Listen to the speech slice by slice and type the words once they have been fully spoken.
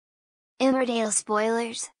Emmerdale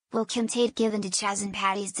spoilers, will Kim Tate give in to Chaz and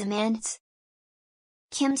Patty's demands?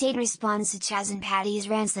 Kim Tate responds to Chaz and Patty's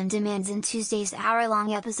ransom demands in Tuesday's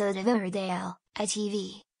hour-long episode of Emmerdale,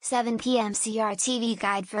 ITV, 7 p.m. CRTV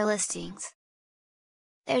guide for listings.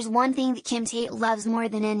 There's one thing that Kim Tate loves more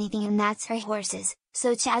than anything, and that's her horses,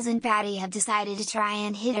 so Chaz and Patty have decided to try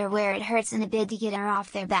and hit her where it hurts in a bid to get her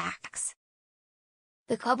off their backs.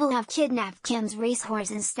 The couple have kidnapped Kim's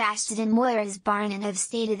racehorse and stashed it in Moira's barn and have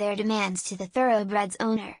stated their demands to the thoroughbred's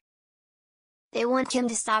owner. They want Kim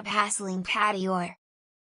to stop hassling Patty, or...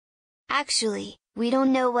 Actually, we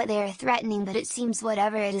don't know what they are threatening, but it seems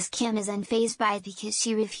whatever it is, Kim is unfazed by it because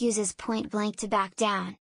she refuses point blank to back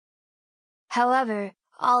down. However,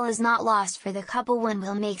 all is not lost for the couple when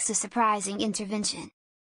Will makes a surprising intervention.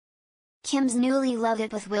 Kim's newly loved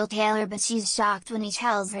it with Will Taylor, but she's shocked when he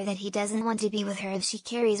tells her that he doesn't want to be with her if she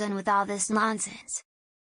carries on with all this nonsense.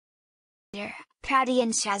 Patty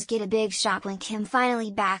and Chaz get a big shock when Kim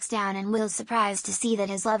finally backs down, and Will's surprised to see that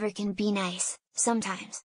his lover can be nice,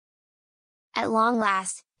 sometimes. At long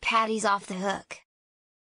last, Patty's off the hook.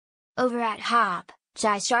 Over at Hop,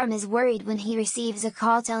 Jai Sharma is worried when he receives a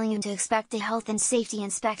call telling him to expect a health and safety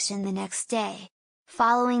inspection the next day.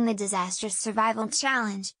 Following the disastrous survival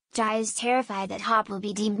challenge, Jai is terrified that Hop will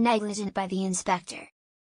be deemed negligent by the inspector.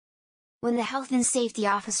 When the health and safety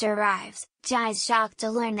officer arrives, Jai is shocked to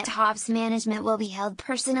learn that Hop's management will be held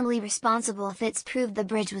personally responsible if it's proved the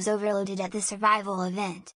bridge was overloaded at the survival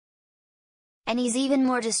event. And he's even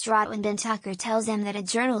more distraught when Ben Tucker tells him that a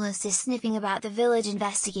journalist is sniffing about the village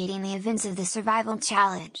investigating the events of the survival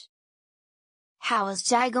challenge. How is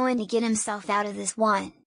Jai going to get himself out of this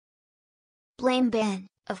one? Blame Ben,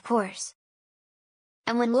 of course.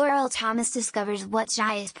 And when Laurel Thomas discovers what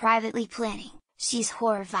Jai is privately planning, she's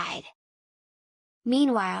horrified.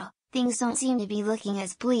 Meanwhile, things don't seem to be looking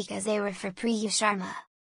as bleak as they were for Priya Sharma.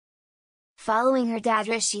 Following her dad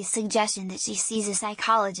Rishi's suggestion that she sees a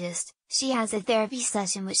psychologist, she has a therapy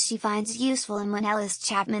session which she finds useful, and when Ellis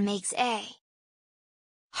Chapman makes a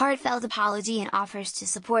heartfelt apology and offers to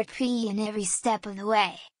support Priya in every step of the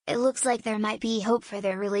way, it looks like there might be hope for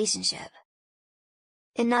their relationship.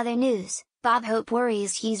 In other news, Bob Hope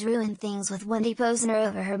worries he's ruined things with Wendy Posner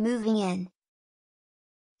over her moving in.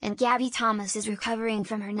 And Gabby Thomas is recovering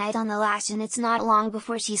from her night on the lash, and it's not long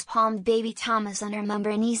before she's palmed baby Thomas on her mum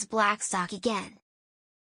Bernice Blackstock again.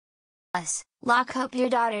 Plus, lock up your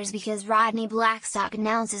daughters because Rodney Blackstock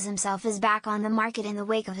announces himself as back on the market in the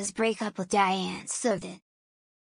wake of his breakup with Diane Sowden.